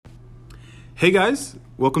Hey guys,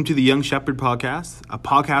 welcome to the Young Shepherd Podcast, a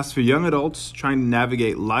podcast for young adults trying to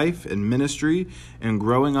navigate life and ministry and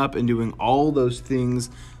growing up and doing all those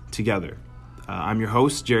things together. I'm your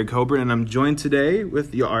host, Jared Coburn, and I'm joined today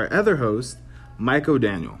with our other host, Mike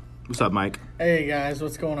O'Daniel. What's up, Mike? Hey guys,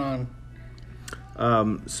 what's going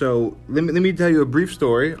on? So let me tell you a brief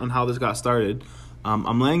story on how this got started.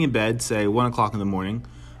 I'm laying in bed, say 1 o'clock in the morning,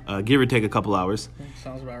 give or take a couple hours.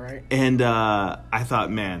 Sounds about right. And I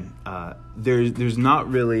thought, man, there's not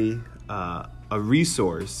really a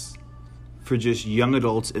resource for just young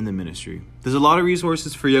adults in the ministry. There's a lot of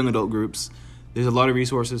resources for young adult groups. There's a lot of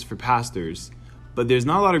resources for pastors. But there's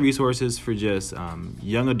not a lot of resources for just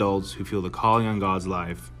young adults who feel the calling on God's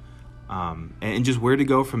life and just where to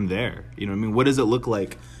go from there. You know what I mean? What does it look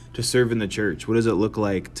like to serve in the church? What does it look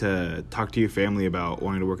like to talk to your family about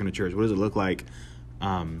wanting to work in a church? What does it look like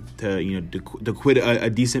to quit a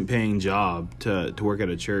decent paying job to work at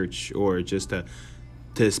a church, or just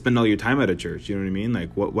to spend all your time at a church? You know what I mean?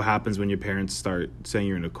 Like what happens when your parents start saying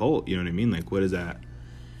you're in a cult? You know what I mean? Like what is that?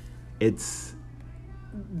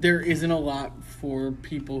 There isn't a lot for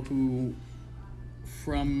people who,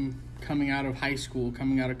 from coming out of high school,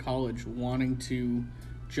 coming out of college, wanting to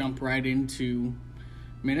jump right into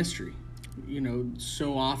ministry. You know,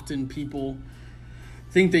 so often people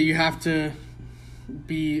think that you have to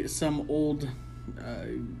be some old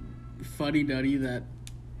fuddy-duddy that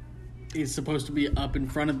is supposed to be up in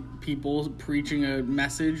front of people preaching a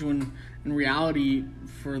message, when in reality,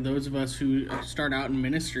 for those of us who start out in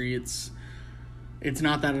ministry, it's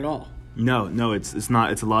not that at all. No, it's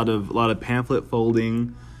not. It's a lot of pamphlet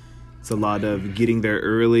folding. It's a lot of getting there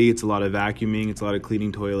early. It's a lot of vacuuming. It's a lot of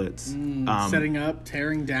cleaning toilets. Setting up,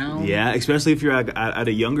 tearing down. Yeah, especially if you're at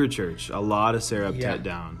a younger church. A lot of tear up, tear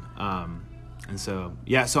down. And so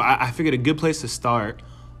I figured a good place to start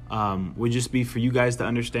would just be for you guys to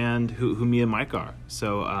understand who me and Mike are.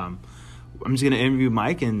 So I'm just going to interview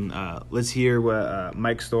Mike, and let's hear what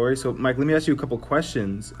Mike's story. So, Mike, let me ask you a couple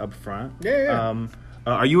questions up front. Yeah.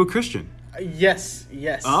 Are you a Christian? Yes.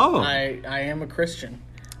 Oh. I am a Christian.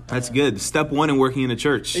 That's good. Step one in working in a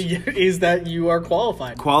church is that you are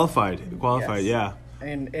qualified. Qualified, yes. Yeah.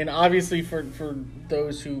 And obviously for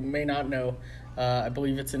those who may not know, I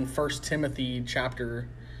believe it's in 1 Timothy chapter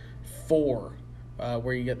 4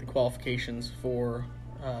 where you get the qualifications for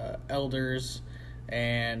elders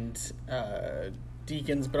and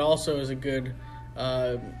deacons, but also is a good,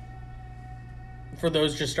 for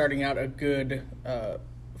those just starting out, a good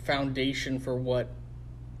foundation for what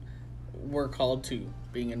we're called to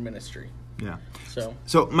being in ministry. Yeah.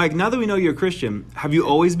 So Mike, now that we know you're a Christian, have you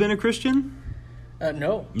always been a Christian?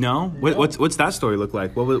 No. No? What's that story look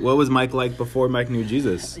like? What was Mike like before Mike knew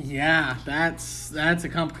Jesus? Yeah, that's a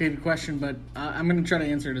complicated question, but I'm going to try to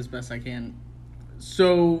answer it as best I can.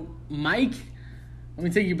 So, Mike, let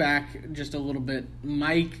me take you back just a little bit.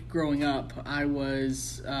 Mike, growing up, I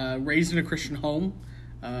was raised in a Christian home.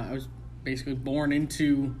 I was basically born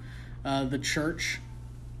into the church,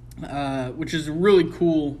 which is a really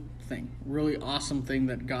cool thing, really awesome thing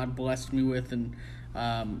that God blessed me with. And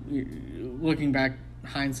looking back,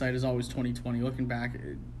 hindsight is always 20/20. Looking back,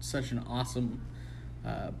 such an awesome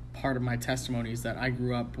part of my testimony is that I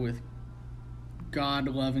grew up with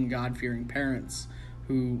God-loving, God-fearing parents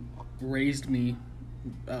who raised me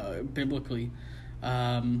biblically.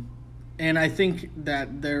 And I think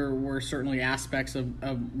that there were certainly aspects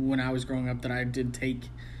of when I was growing up that I did take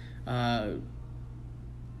to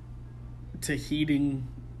heeding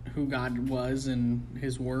who God was and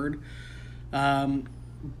His Word.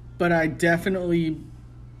 But I definitely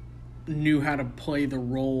knew how to play the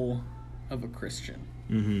role of a Christian,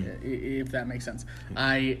 if that makes sense.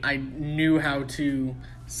 I knew how to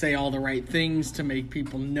say all the right things to make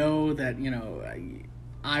people know that, you know,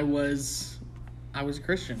 I was a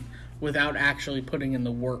Christian without actually putting in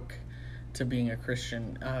the work to being a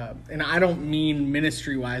Christian. And I don't mean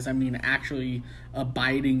ministry-wise, I mean actually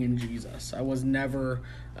abiding in Jesus. I was never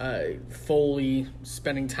fully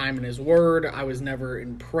spending time in His Word. I was never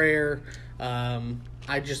in prayer.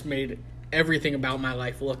 I just made everything about my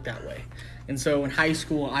life look that way. And so in high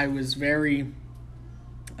school, I was very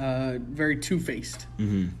two-faced.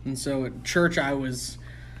 And so at church, I was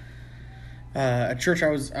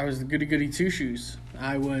the goody-goody two-shoes.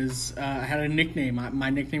 I had a nickname. My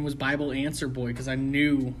nickname was Bible Answer Boy, because I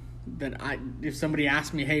knew that if somebody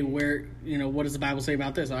asked me, hey, what does the Bible say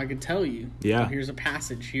about this? I could tell you. Yeah. Here's a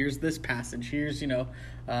passage. Here's this passage. Here's,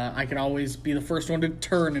 I could always be the first one to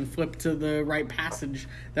turn and flip to the right passage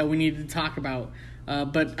that we needed to talk about.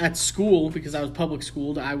 But at school, because I was public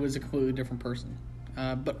schooled, I was a completely different person.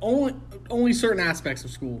 But only certain aspects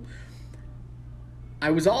of school.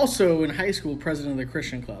 I was also in high school president of the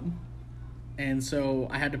Christian club. And so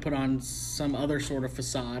I had to put on some other sort of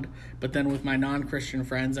facade. But then with my non-Christian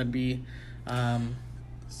friends, I'd be...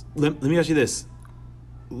 Let me ask you this.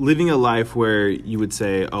 Living a life where you would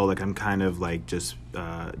say, oh, like I'm kind of like just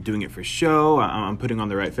doing it for show, I'm putting on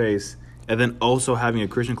the right face, and then also having a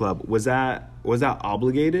Christian club, was that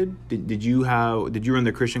obligated? Did you run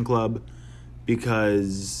the Christian club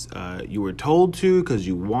because you were told to, because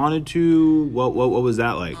you wanted to? What was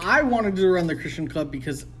that like? I wanted to run the Christian club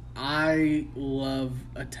because I love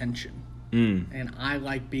attention. And I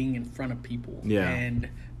like being in front of people and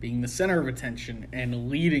being the center of attention and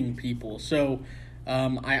leading people. So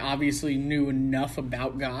I obviously knew enough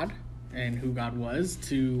about God and who God was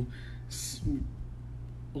to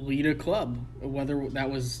lead a club. Whether that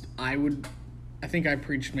was, I think I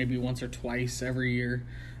preached maybe once or twice every year.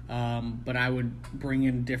 But I would bring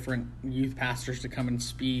in different youth pastors to come and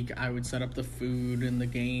speak. I would set up the food and the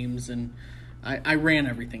games, and I ran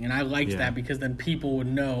everything. And I liked that because then people would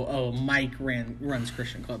know, oh, Mike runs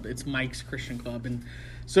Christian Club. It's Mike's Christian Club. And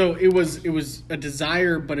so it was a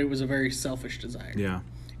desire, but it was a very selfish desire. Yeah.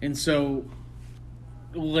 And so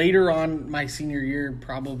later on my senior year,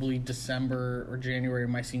 probably December or January of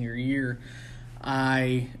my senior year,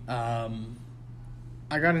 I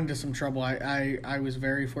got into some trouble. I was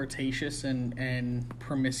very flirtatious and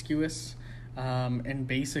promiscuous, and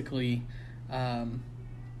basically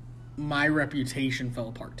my reputation fell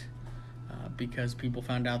apart because people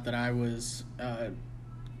found out that I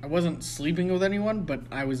wasn't sleeping with anyone, but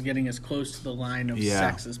I was getting as close to the line of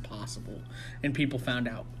sex as possible, and people found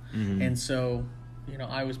out. Mm-hmm. And so,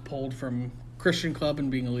 I was pulled from Christian Club and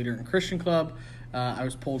being a leader in Christian Club. I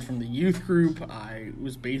was pulled from the youth group. I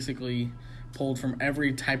was basically pulled from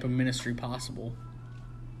every type of ministry possible,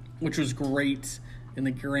 which was great in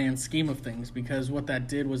the grand scheme of things, because what that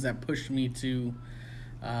did was that pushed me to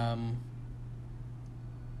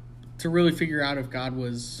really figure out if God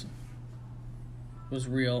was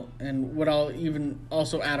real. And what I'll even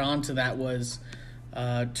also add on to that was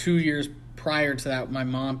 2 years prior to that, my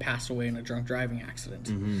mom passed away in a drunk driving accident.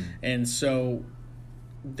 Mm-hmm. And so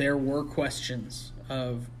there were questions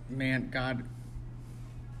of, man, God,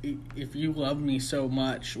 if you love me so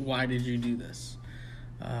much, why did you do this?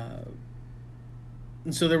 And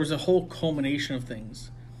so there was a whole culmination of things.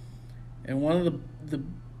 And one of the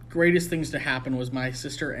greatest things to happen was my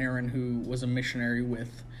sister Erin, who was a missionary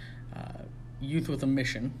with Youth with a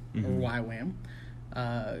Mission, mm-hmm. or YWAM,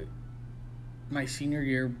 my senior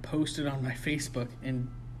year, posted on my Facebook, and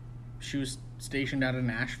she was stationed out in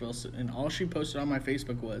Nashville, and all she posted on my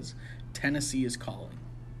Facebook was, Tennessee is calling.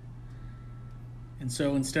 And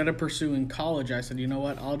so instead of pursuing college, I said, you know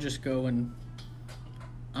what, I'm just going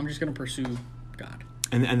to pursue God.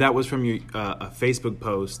 And that was from your a Facebook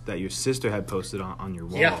post that your sister had posted on your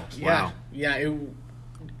wall. Yeah, it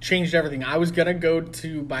changed everything. I was going to go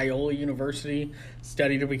to Biola University,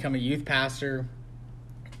 study to become a youth pastor,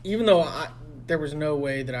 even though there was no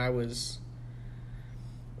way that I was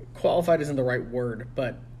qualified isn't the right word,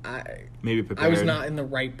 but maybe prepared. I was not in the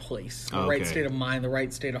right place, the right state of mind, the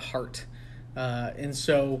right state of heart. And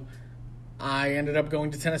so I ended up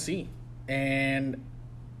going to Tennessee. And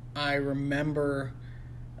I remember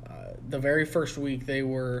the very first week they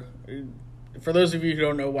were, for those of you who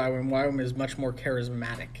don't know YWAM is much more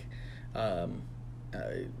charismatic,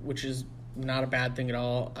 which is not a bad thing at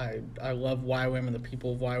all. I love YWAM and the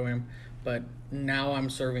people of YWAM, but now I'm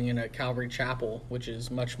serving in a Calvary Chapel, which is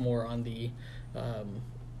much more on the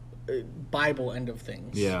Bible end of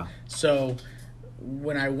things. Yeah. So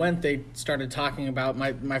when I went, they started talking about,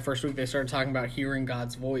 my first week, they started talking about hearing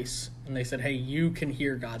God's voice. And they said, hey, you can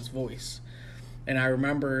hear God's voice. And I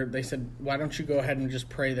remember they said, why don't you go ahead and just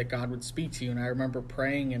pray that God would speak to you? And I remember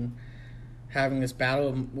praying and having this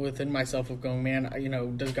battle within myself of going, man,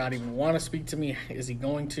 does God even want to speak to me? Is he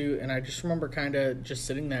going to? And I just remember kind of just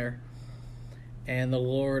sitting there. And the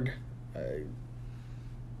Lord,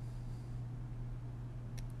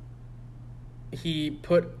 he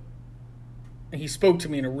spoke to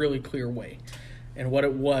me in a really clear way. And what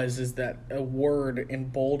it was is that a word in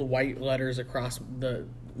bold white letters across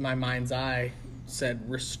my mind's eye said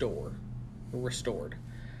restore, or restored.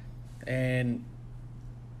 And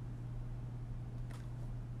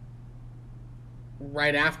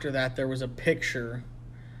right after that, there was a picture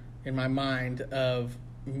in my mind of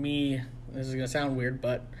me. This is going to sound weird,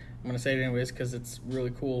 but I'm going to say it anyways because it's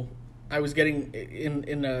really cool. I was getting,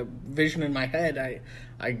 in a vision in my head,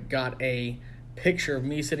 I got a picture of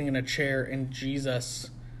me sitting in a chair and Jesus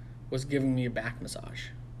was giving me a back massage.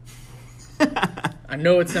 I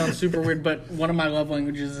know it sounds super weird, but one of my love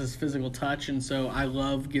languages is physical touch, and so I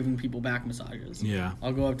love giving people back massages. Yeah.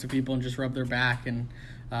 I'll go up to people and just rub their back and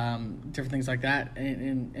different things like that.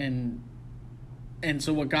 And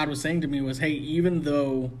so what God was saying to me was, hey, even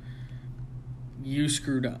though you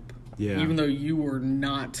screwed up, even though you were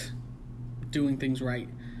not doing things right,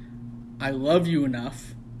 I love you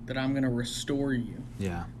enough that I'm going to restore you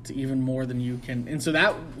to even more than you can. And so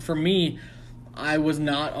that, for me, I was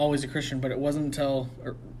not always a Christian, but it wasn't until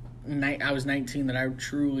I was 19 that I would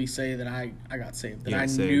truly say that I got saved. That I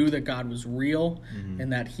knew that God was real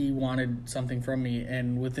and that he wanted something from me.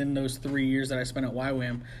 And within those 3 years that I spent at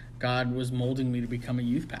YWAM, God was molding me to become a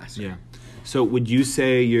youth pastor. Yeah. So would you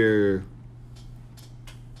say your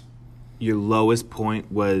lowest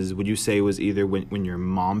point was either when your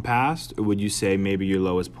mom passed, or would you say maybe your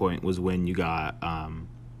lowest point was when you got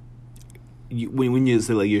when you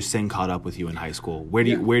say like your sin caught up with you in high school? Where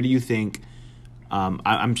do you think?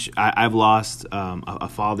 I've lost a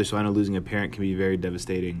father, so I know losing a parent can be very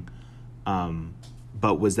devastating.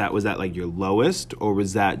 But was that like your lowest, or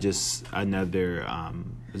was that just another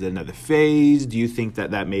phase? Do you think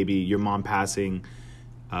that maybe your mom passing,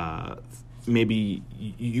 maybe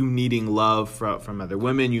you needing love from other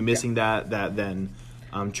women, you missing that then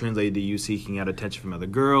translated to you seeking out attention from other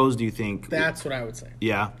girls? Do you think that's what I would say?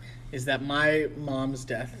 Yeah, is that my mom's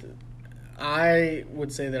death? I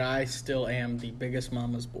would say that I still am the biggest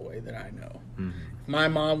mama's boy that I know. Mm-hmm. If my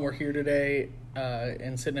mom were here today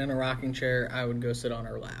and sitting in a rocking chair, I would go sit on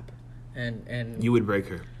her lap, and you would break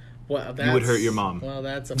her. Well, you would hurt your mom. Well,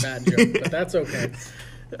 that's a bad joke, but that's okay.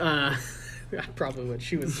 I probably would.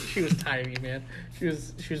 She was tiny, man. She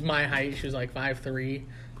was my height. She was like 5'3",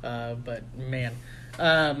 but man,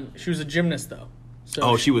 she was a gymnast though.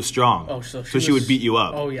 So she was strong. Oh, so she would beat you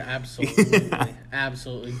up. Oh yeah, absolutely,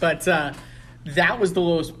 absolutely. But that was the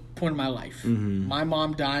lowest point of my life. Mm-hmm. My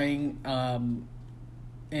mom dying,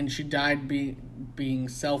 and she died being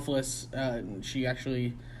selfless. She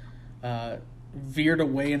actually veered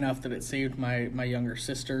away enough that it saved my younger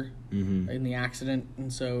sister in the accident,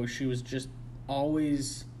 and so she was just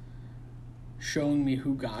always showing me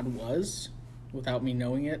who God was without me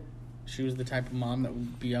knowing it. She was the type of mom that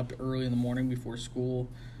would be up early in the morning before school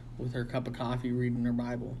with her cup of coffee, reading her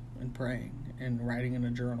Bible and praying and writing in a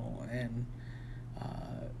journal.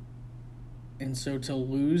 And so to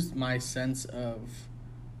lose my sense of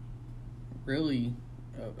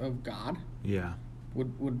God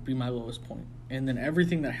would be my lowest point. And then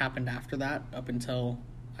everything that happened after that, up until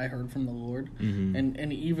I heard from the Lord,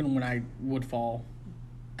 and even when I would fall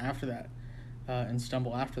after that and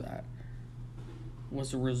stumble after that,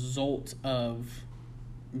 was a result of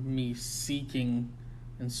me seeking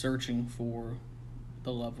and searching for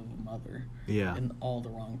the love of a mother in all the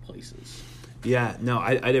wrong places. Yeah, no,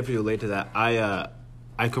 I definitely relate to that.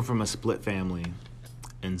 I come from a split family,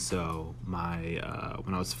 and so when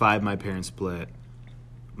I was 5, my parents split.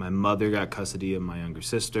 My mother got custody of my younger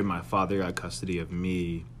sister. My father got custody of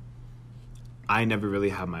me. I never really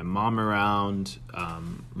had my mom around.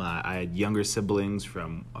 I had younger siblings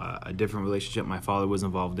from a different relationship my father was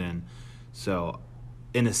involved in. So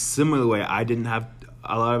in a similar way, I didn't have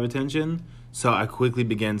a lot of attention. So I quickly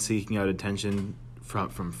began seeking out attention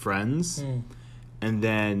from friends. And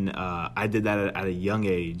then I did that at a young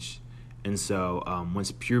age. And so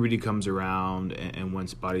once puberty comes around and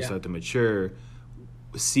once bodies start to mature,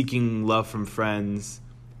 seeking love from friends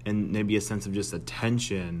and maybe a sense of just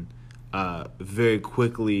attention very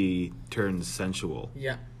quickly turns sensual.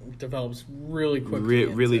 Yeah, it develops really quickly.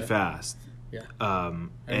 Really fast. Yeah. I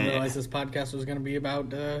didn't realize this podcast was going to be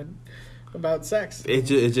about sex. It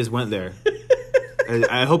just went there.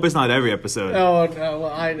 I hope it's not every episode. Oh no,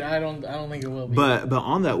 well, I don't think it will be. But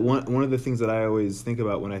on that, one of the things that I always think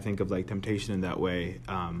about when I think of like temptation in that way,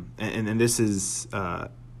 and this is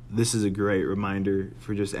a great reminder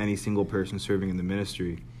for just any single person serving in the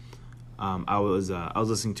ministry. I was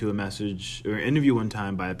listening to a message or interview one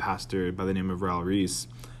time by a pastor by the name of Raul Reese.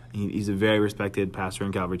 He's a very respected pastor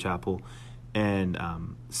in Calvary Chapel, and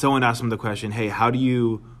someone asked him the question, "Hey,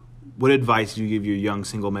 what advice do you give your young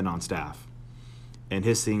single men on staff?" And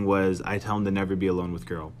his thing was, I tell them to never be alone with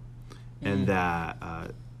girl, and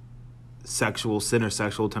that sexual sin or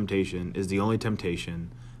sexual temptation is the only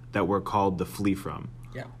temptation that we're called to flee from.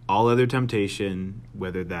 Yeah. All other temptation,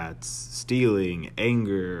 whether that's stealing,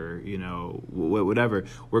 anger, whatever,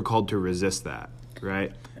 we're called to resist that,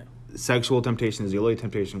 right? Yeah. Sexual temptation is the only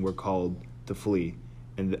temptation we're called to flee.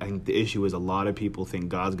 And I think the issue is a lot of people think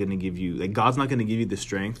God's going to give you, God's not going to give you the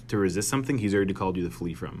strength to resist something He's already called you to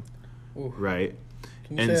flee from, right?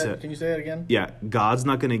 Can you say that again? Yeah, God's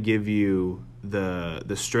not going to give you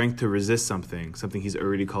the strength to resist something He's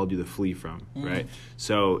already called you to flee from, right?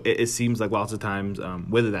 So it seems like lots of times,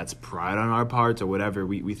 whether that's pride on our parts or whatever,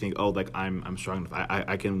 we think, oh, like I'm strong enough,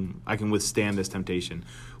 I can withstand this temptation.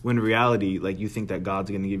 When in reality, like you think that God's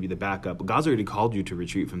going to give you the backup, but God's already called you to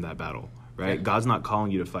retreat from that battle, right? Yeah. God's not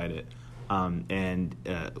calling you to fight it. And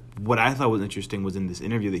what I thought was interesting was in this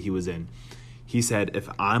interview that he was in, he said, if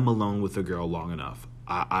I'm alone with a girl long enough,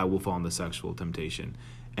 I will fall into sexual temptation.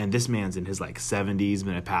 And this man's in his like 70s,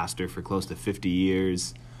 been a pastor for close to 50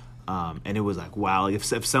 years. And it was like, wow,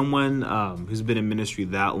 if someone who's been in ministry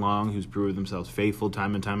that long, who's proved themselves faithful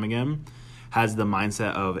time and time again, has the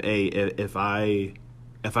mindset of, hey,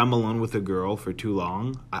 if I'm alone with a girl for too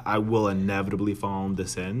long, I will inevitably fall into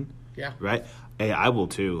sin. Yeah. Right? Hey, I will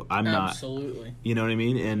too. I'm not. Absolutely. You know what I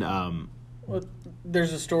mean? And well,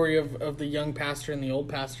 there's a story of the young pastor and the old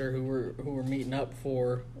pastor who were meeting up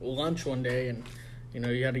for lunch one day, and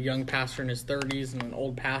you had a young pastor in his 30s and an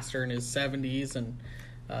old pastor in his 70s, and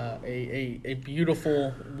a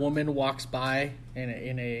beautiful woman walks by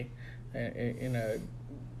in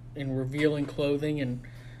revealing clothing, and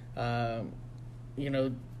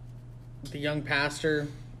the young pastor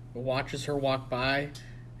watches her walk by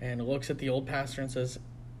and looks at the old pastor and says,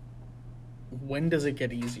 "When does it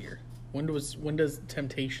get easier? When does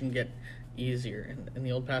temptation get easier?" And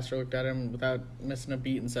the old pastor looked at him without missing a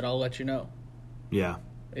beat and said, "I'll let you know." Yeah.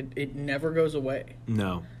 It never goes away.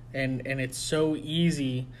 No. And it's so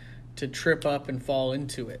easy to trip up and fall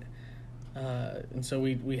into it. And so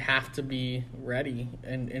we have to be ready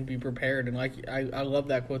and be prepared. And like I love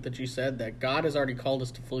that quote that you said, that God has already called us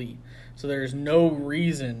to flee. So there's no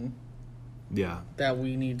reason that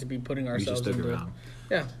we need to be putting ourselves into around.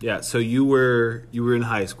 Yeah. Yeah. So you were in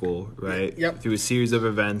high school, right? Yep. Through a series of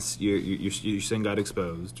events, your sin got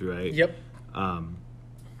exposed, right? Yep.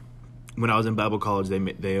 When I was in Bible college,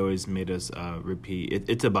 they always made us repeat.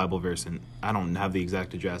 It's a Bible verse, and I don't have the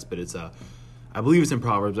exact address, but I believe it's in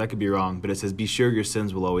Proverbs. I could be wrong, but it says, "Be sure your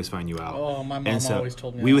sins will always find you out." Oh, my mom always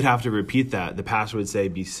told me we that. would have to repeat that. The pastor would say,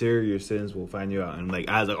 "Be sure your sins will find you out," and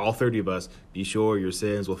as all 30 of us, "Be sure your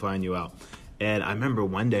sins will find you out." And I remember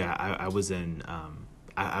one day I was in,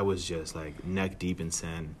 I was just like neck deep in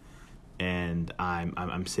sin, and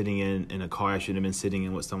I'm sitting in a car I shouldn't have been sitting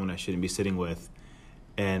in with someone I shouldn't be sitting with,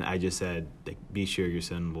 and I just said, like, "Be sure your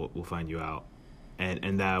sin will find you out,"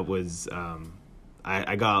 and that was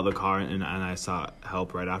I got out of the car and I sought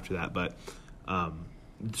help right after that. But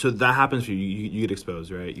so that happens for you. You get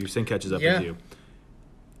exposed, right? Your sin catches up with you.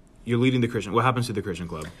 You're leading the Christian. What happens to the Christian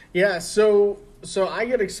club? Yeah, so I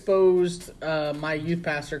get exposed. My youth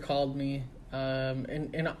pastor called me,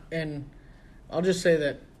 and I'll just say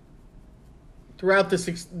that throughout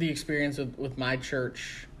the experience with my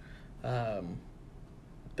church,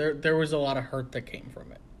 there was a lot of hurt that came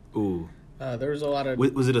from it. Ooh. There was a lot of.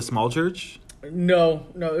 Was it a small church? No,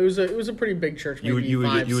 it was a pretty big church. Maybe you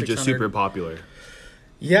were just super popular.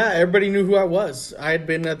 Yeah, everybody knew who I was. I had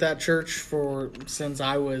been at that church since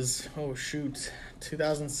I was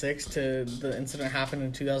 2006 to the incident happened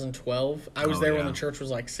in 2012. I was there when the church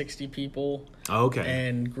was like 60 people. Okay.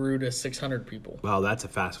 And grew to 600 people. Wow, that's a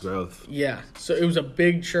fast growth. Yeah, so it was a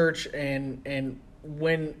big church, and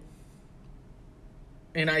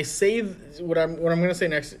I say what I'm going to say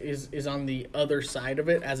next is on the other side of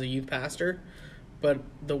it as a youth pastor, but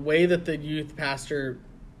the way that the youth pastor,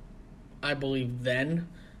 I believe then,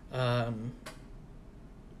 there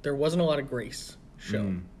wasn't a lot of grace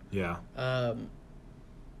shown. Yeah.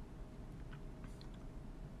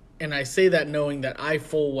 And I say that knowing that I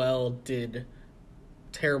full well did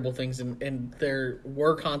terrible things, and there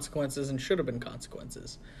were consequences and should have been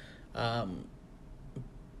consequences.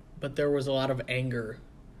 But there was a lot of anger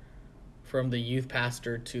from the youth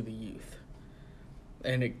pastor to the youth,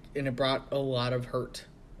 and it brought a lot of hurt,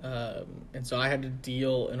 and so I had to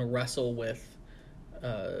deal and wrestle with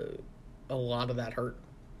a lot of that hurt,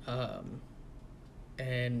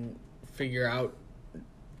 and figure out,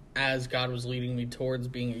 as God was leading me towards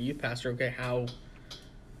being a youth pastor, okay,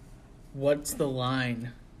 what's the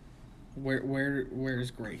line?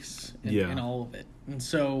 Where's grace in all of it? And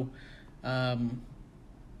so,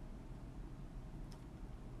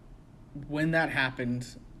 when that happened,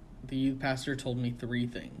 the youth pastor told me 3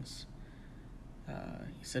 things.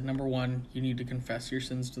 He said, number 1, you need to confess your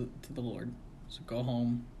sins to the Lord. So go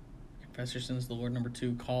home, confess your sins to the Lord. Number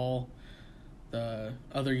 2, call the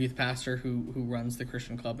other youth pastor who runs the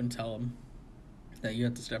Christian club and tell him that you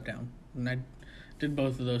have to step down. And I did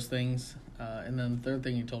both of those things. And then the third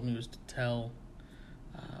thing he told me was to tell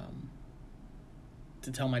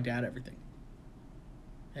my dad everything.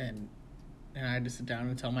 And and I had to sit down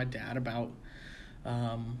and tell my dad about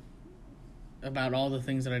all the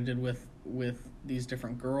things that I did with these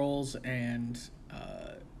different girls, and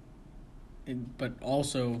but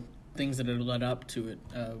also things that had led up to it,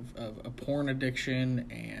 of a porn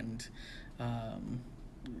addiction, and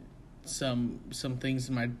some things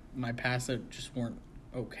in my past that just weren't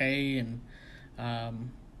okay, and I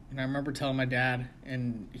remember telling my dad,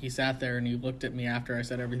 and he sat there and he looked at me after I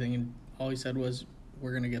said everything, and all he said was,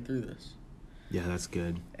 "We're gonna get through this." Yeah, that's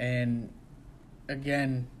good. And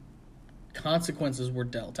again, consequences were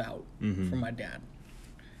dealt out from my dad.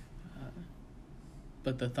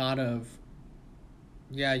 But the thought of,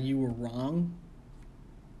 yeah, you were wrong,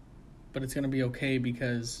 but it's going to be okay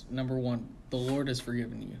because, number one, the Lord has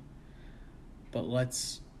forgiven you. But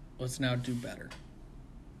let's now do better.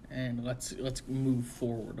 And let's move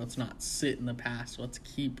forward. Let's not sit in the past. Let's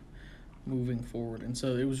keep moving forward. And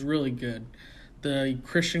so it was really good. The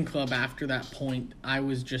Christian club after that point, I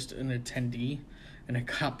was just an attendee, and it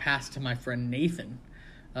got passed to my friend Nathan,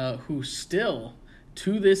 who still,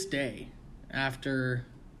 to this day, after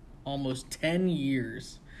almost 10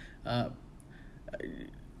 years,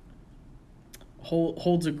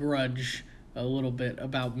 holds a grudge a little bit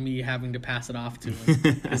about me having to pass it off to him,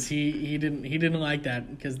 because he didn't like that,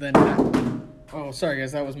 because then oh, sorry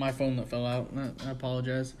guys, that was my phone that fell out. I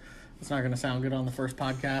apologize. It's not going to sound good on the first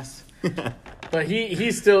podcast. But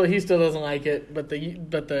he still doesn't like it. But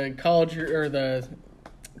the college or the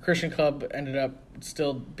Christian club ended up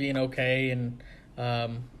still being okay, and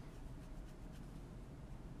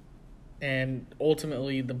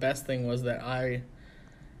ultimately the best thing was that I,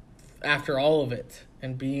 after all of it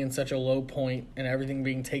and being in such a low point and everything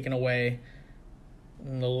being taken away,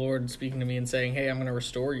 and the Lord speaking to me and saying, "Hey, I'm going to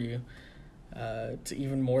restore you to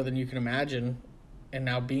even more than you can imagine," and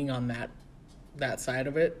now being on that side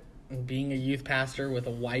of it, and being a youth pastor with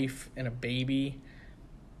a wife and a baby,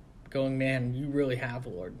 going, "Man, you really have,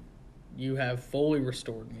 Lord. You have fully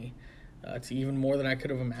restored me to even more than I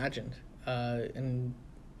could have imagined." And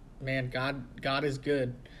man, God is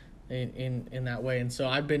good in that way. And so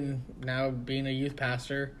I've been now being a youth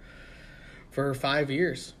pastor for 5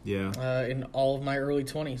 years. Yeah. In all of my early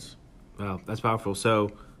 20s. Wow, that's powerful.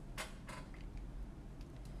 So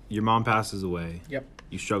your mom passes away. Yep.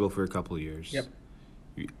 You struggle for a couple of years. Yep.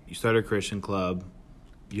 You start a Christian club.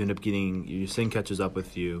 You end up your sin catches up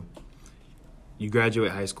with you. You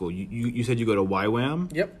graduate high school. You said you go to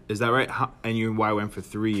YWAM? Yep. Is that right? And you're in YWAM for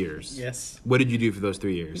 3 years. Yes. What did you do for those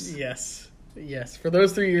 3 years? Yes. For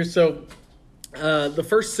those 3 years, so the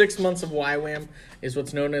first 6 months of YWAM is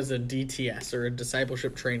what's known as a DTS, or a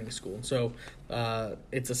discipleship training school. So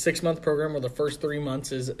it's a 6-month program where the first 3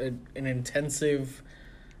 months is an intensive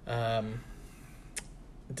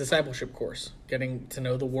discipleship course, getting to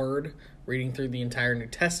know the Word, reading through the entire New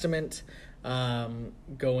Testament,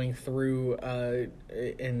 going through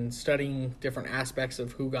and studying different aspects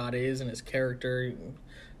of who God is and His character,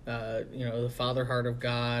 the Father heart of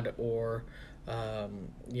God, or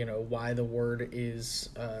why the Word is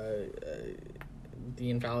the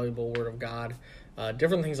infallible Word of God,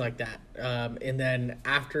 different things like that. And then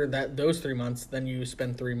after those 3 months, then you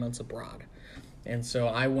spend 3 months abroad. And so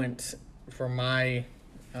I went for my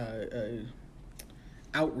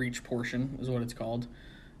outreach portion, is what it's called.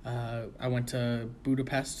 I went to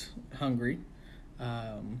Budapest, Hungary,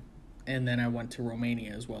 and then I went to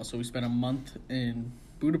Romania as well. So we spent a month in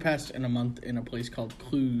Budapest and a month in a place called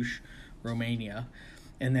Cluj, Romania.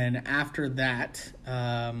 And then after that,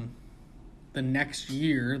 the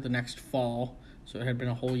next fall, so it had been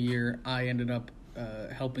a whole year, I ended up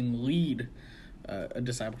helping lead a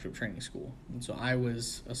discipleship training school. And so I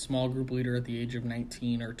was a small group leader at the age of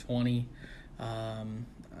 19 or 20,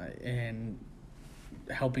 and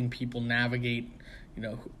helping people navigate,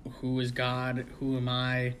 who is God, who am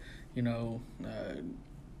I,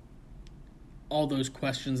 all those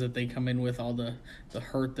questions that they come in with, all the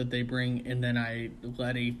hurt that they bring. And then I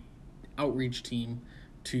led a outreach team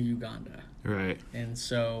to Uganda. Right. And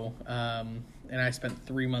so, and I spent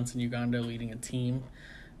 3 months in Uganda leading a team.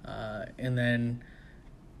 And then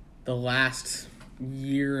the last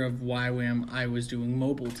year of YWAM, I was doing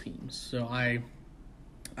mobile teams. So I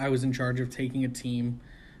was in charge of taking a team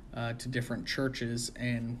to different churches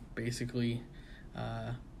and basically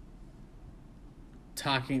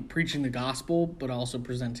preaching the gospel, but also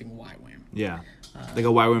presenting YWAM. Yeah, like a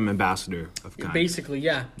YWAM ambassador of God. Basically,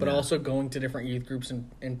 yeah, but also going to different youth groups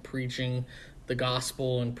and preaching the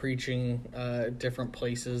gospel and preaching different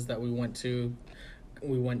places that we went to.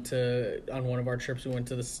 We went to, on one of our trips, we went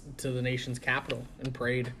to the nation's capital and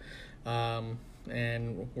prayed,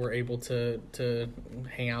 and were able to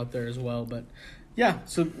hang out there as well. But Yeah,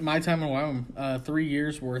 so my time in Wyoming, 3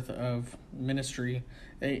 years worth of ministry,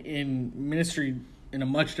 in a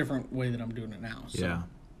much different way than I'm doing it now. So. Yeah.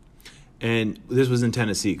 And this was in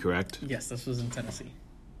Tennessee, correct? Yes, this was in Tennessee.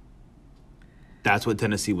 That's what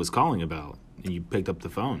Tennessee was calling about. And you picked up the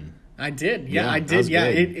phone. I did. Yeah, Yeah, I that did. was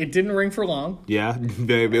Yeah, good. it didn't ring for long. Yeah,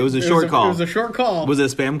 it was a short call. It was a short call. Was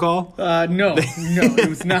it a spam call? No, it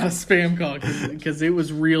was not a spam call because it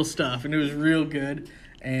was real stuff and it was real good.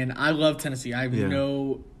 And I love Tennessee. I have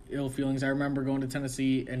no ill feelings. I remember going to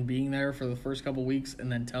Tennessee and being there for the first couple weeks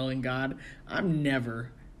and then telling God, I'm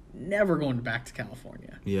never going back to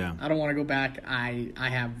California. Yeah. I don't want to go back. I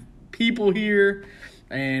have people here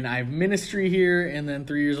and I have ministry here. And then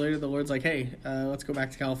 3 years later, the Lord's like, hey, let's go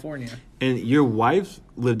back to California. And your wife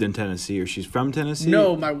lived in Tennessee, or she's from Tennessee?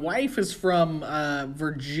 No, my wife is from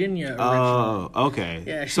Virginia originally. Oh, okay.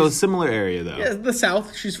 Yeah, so a similar area, though. Yeah, the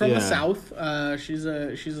South. She's from the Yeah. South. She's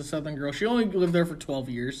a Southern girl. She only lived there for 12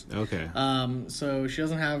 years. Okay. So she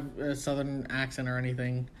doesn't have a Southern accent or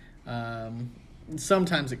anything.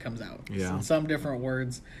 Sometimes it comes out. Yeah. In some different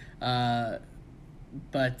words. But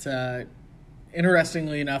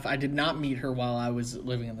interestingly enough, I did not meet her while I was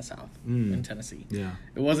living in the South, in Tennessee. Yeah.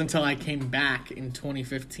 It wasn't until I came back in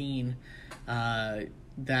 2015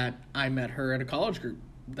 that I met her at a college group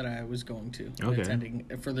that I was going to, attending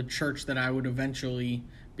for the church that I would eventually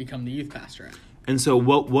become the youth pastor at. And so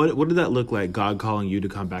what did that look like, God calling you to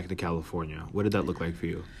come back to California? What did that look like for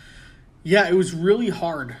you? Yeah, it was really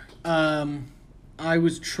hard. I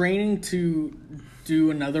was training to do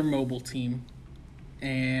another mobile team,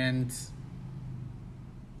 and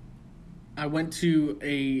I went to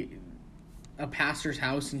a pastor's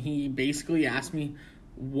house, and he basically asked me,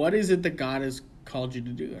 what is it that God has called you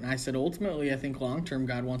to do? And I said, ultimately, I think long-term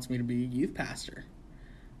God wants me to be a youth pastor.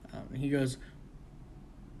 And he goes,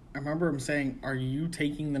 I remember him saying, are you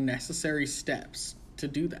taking the necessary steps to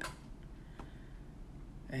do that?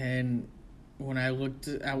 And when I looked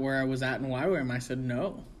at where I was at in YWAM, I said,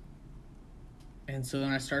 no. And so then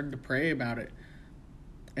I started to pray about it,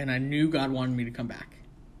 and I knew God wanted me to come back.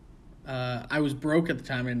 I was broke at the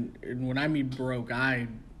time, and when I mean broke, I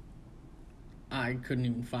couldn't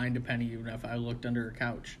even find a penny even if I looked under a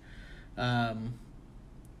couch.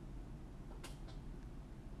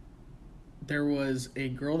 There was a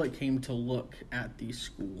girl that came to look at the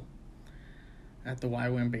school at the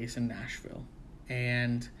YWAM base in Nashville,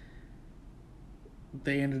 and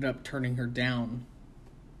they ended up turning her down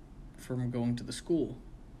from going to the school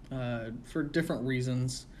for different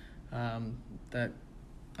reasons that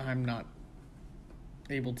I'm not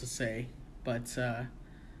able to say, but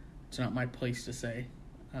it's not my place to say.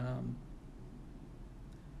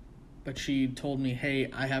 But she told me, hey,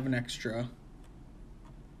 I have an extra,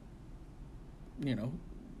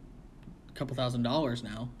 couple $1,000s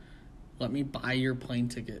now. Let me buy your plane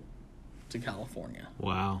ticket to California.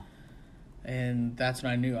 Wow. And that's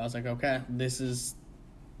when I knew. I was like, okay,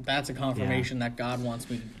 that's a confirmation that God wants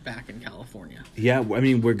me back in California. Yeah, I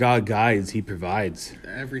mean, where God guides, He provides.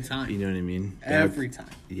 Every time. You know what I mean? Every time.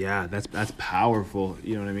 Yeah, that's powerful.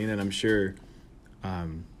 You know what I mean? And I'm sure, that's,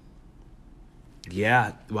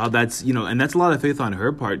 and that's a lot of faith on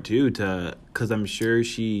her part too, because I'm sure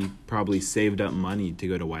she probably saved up money to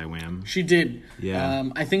go to YWAM. She did. Yeah.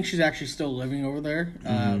 I think she's actually still living over there.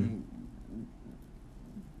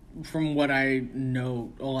 From what I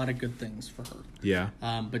know, a lot of good things for her. Yeah.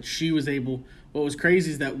 But she was able. What was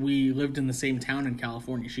crazy is that we lived in the same town in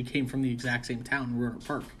California. She came from the exact same town, Roanoke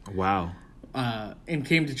Park. Wow. And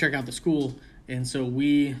came to check out the school, and so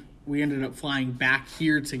we ended up flying back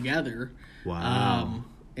here together. Wow.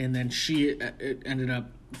 And then she ended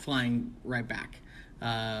up flying right back.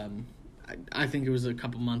 I think it was a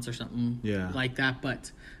couple months or something like that,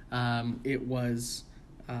 but it was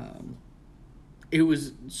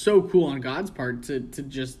so cool on God's part to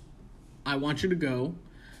just, I want you to go.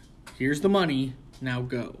 Here's the money. Now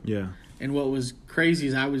go. Yeah. And what was crazy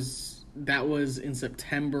is that was in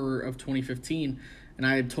September of 2015, and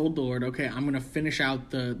I had told the Lord, okay, I'm going to finish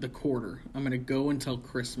out the quarter. I'm going to go until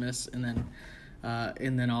Christmas, and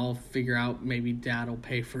then I'll figure out, maybe Dad will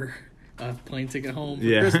pay for a plane ticket home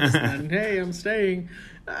for Christmas. And then, hey, I'm staying.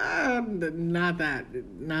 Not that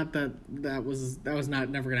was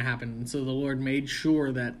never going to happen. And so the Lord made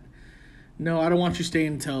sure that, no, I don't want you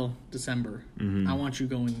staying until December. Mm-hmm. I want you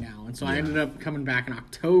going now. And so I ended up coming back in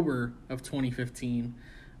October of 2015.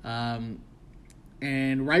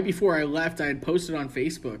 And right before I left, I had posted on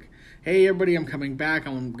Facebook, hey, everybody, I'm coming back.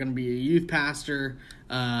 I'm going to be a youth pastor,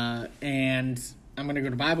 and I'm going to go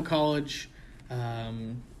to Bible college.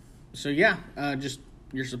 Just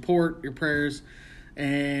your support, your prayers.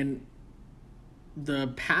 And the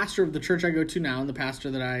pastor of the church I go to now, and the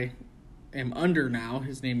pastor that I am under now,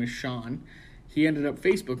 his name is Sean, he ended up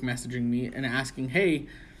Facebook messaging me and asking, hey,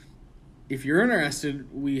 if you're interested,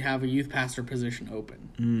 we have a youth pastor position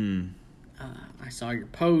open. I saw your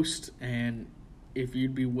post, and if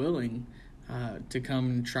you'd be willing to come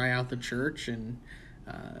and try out the church and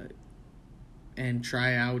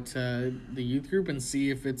try out the youth group and see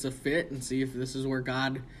if it's a fit and see if this is where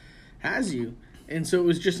God has you. And so it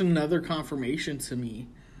was just another confirmation to me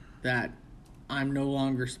that I'm no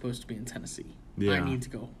longer supposed to be in Tennessee. Yeah. I need to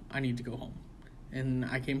go home. And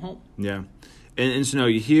I came home. Yeah. And so now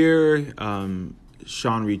you hear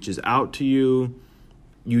Sean reaches out to you.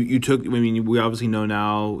 You took, I mean, we obviously know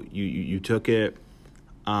now you took it.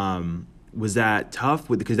 Was that tough?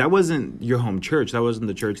 Because that wasn't your home church. That wasn't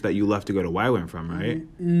the church that you left to go to YWAM from, right?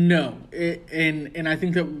 No. And I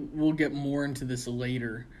think that we'll get more into this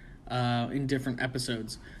later in different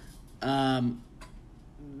episodes.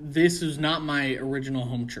 This was not my original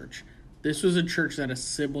home church. This was a church that a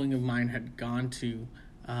sibling of mine had gone to,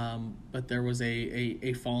 but there was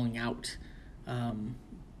a falling out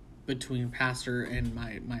between pastor and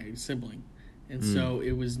my sibling. And so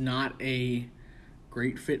it was not a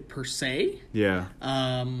great fit per se. Yeah.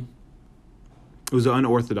 It was an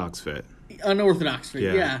unorthodox fit. Unorthodox fit,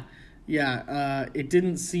 Yeah. Yeah. It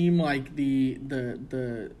didn't seem like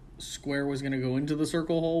the square was going to go into the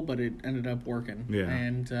circle hole, but it ended up working. Yeah.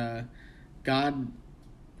 And God,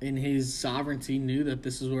 in his sovereignty, knew that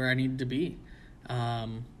this is where I needed to be.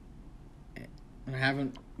 And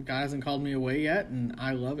God hasn't called me away yet, and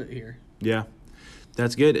I love it here. Yeah.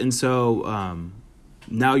 That's good. And so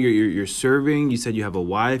now you're serving. You said you have a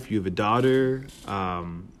wife, you have a daughter. How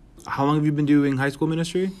long have you been doing high school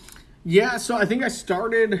ministry? Yeah, so I think I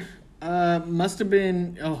started, must have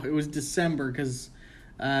been, it was December of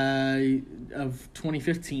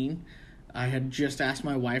 2015. I had just asked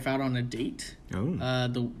my wife out on a date.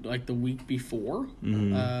 The week before.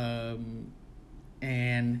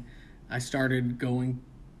 And I started going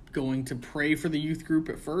to pray for the youth group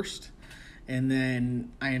at first. And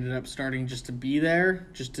then I ended up starting just to be there,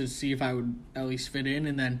 just to see if I would at least fit in.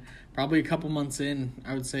 And then probably a couple months in,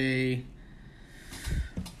 I would say,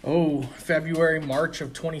 February, March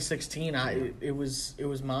of 2016, it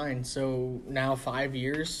was mine. So now 5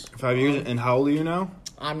 years. 5 years. And how old are you now?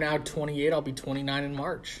 I'm now 28. I'll be 29 in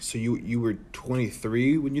March. So you were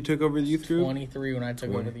 23 when you took over the youth group? 23 when I took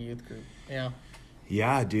over the youth group. Yeah.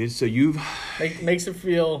 Yeah, dude. So you've makes it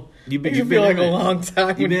feel you've like a long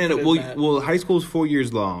time. Well, high school is 4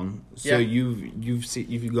 years long, so Yeah.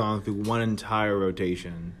 you've gone through one entire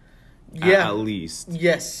rotation. Yeah, at least.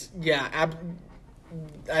 Yes, yeah.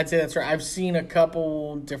 I'd say that's right. I've seen a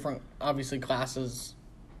couple different, obviously, classes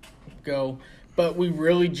go, but we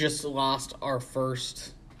really just lost our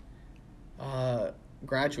first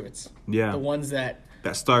graduates. Yeah, the ones that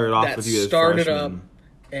started off with you as started freshmen. up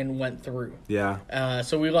and went through. Yeah.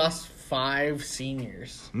 So we lost 5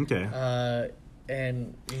 seniors. Okay.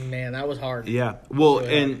 And man, that was hard. Yeah. Well, So,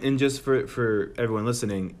 and just for everyone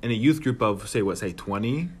listening, in a youth group of say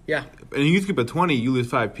 20? Yeah. In a youth group of 20, you lose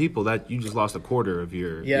 5 people. That you just lost a quarter of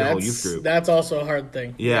your whole youth group. That's also a hard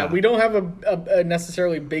thing. Yeah. We don't have a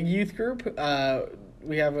necessarily big youth group.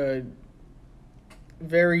 We have a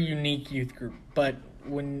very unique youth group, but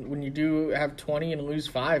when you do have 20 and lose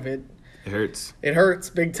 5, it hurts. It hurts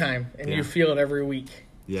big time, and you feel it every week.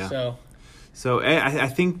 Yeah. So I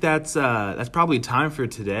think that's probably time for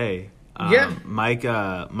today. Mike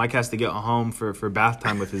has to get home for bath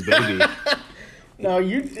time with his baby. No,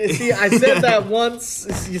 you see, I said that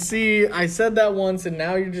once. You see, I said that once, and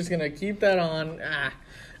now you're just gonna keep that on.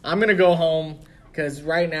 I'm gonna go home because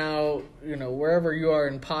right now, wherever you are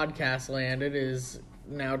in podcast land, it is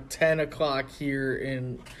now 10 o'clock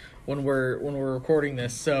here when we're recording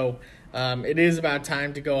this. So it is about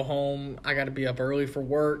time to go home. I got to be up early for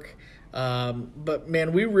work. But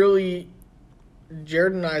man,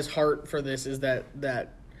 Jared and I's heart for this is that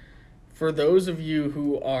for those of you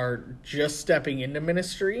who are just stepping into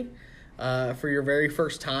ministry, for your very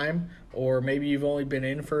first time, or maybe you've only been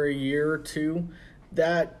in for a year or two,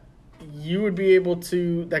 that you would be able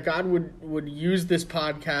to, that God would use this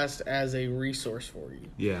podcast as a resource for you.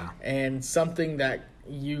 Yeah. And something that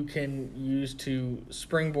you can use to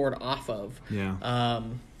springboard off of. Yeah.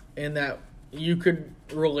 And that you could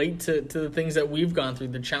relate to the things that we've gone through,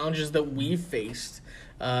 the challenges that we've faced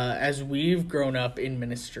as we've grown up in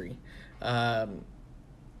ministry. And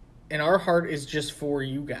our heart is just for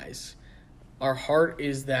you guys. Our heart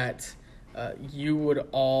is that you would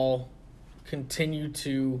all continue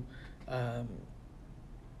to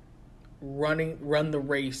run the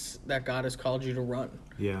race that God has called you to run.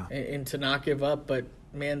 Yeah. and to not give up. But,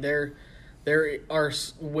 man, there are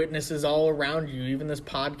witnesses all around you, even this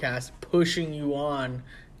podcast, pushing you on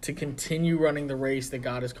to continue running the race that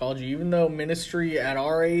God has called you. Even though ministry at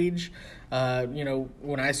our age,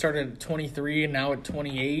 when I started at 23 and now at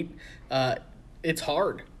 28, it's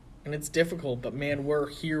hard and it's difficult. But, man, we're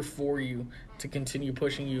here for you to continue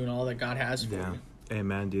pushing you and all that God has for you.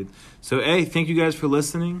 Amen, dude. So, hey, thank you guys for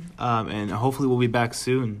listening, and hopefully we'll be back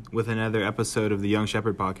soon with another episode of the Young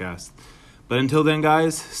Shepherd Podcast. But until then,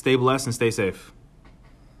 guys, stay blessed and stay safe.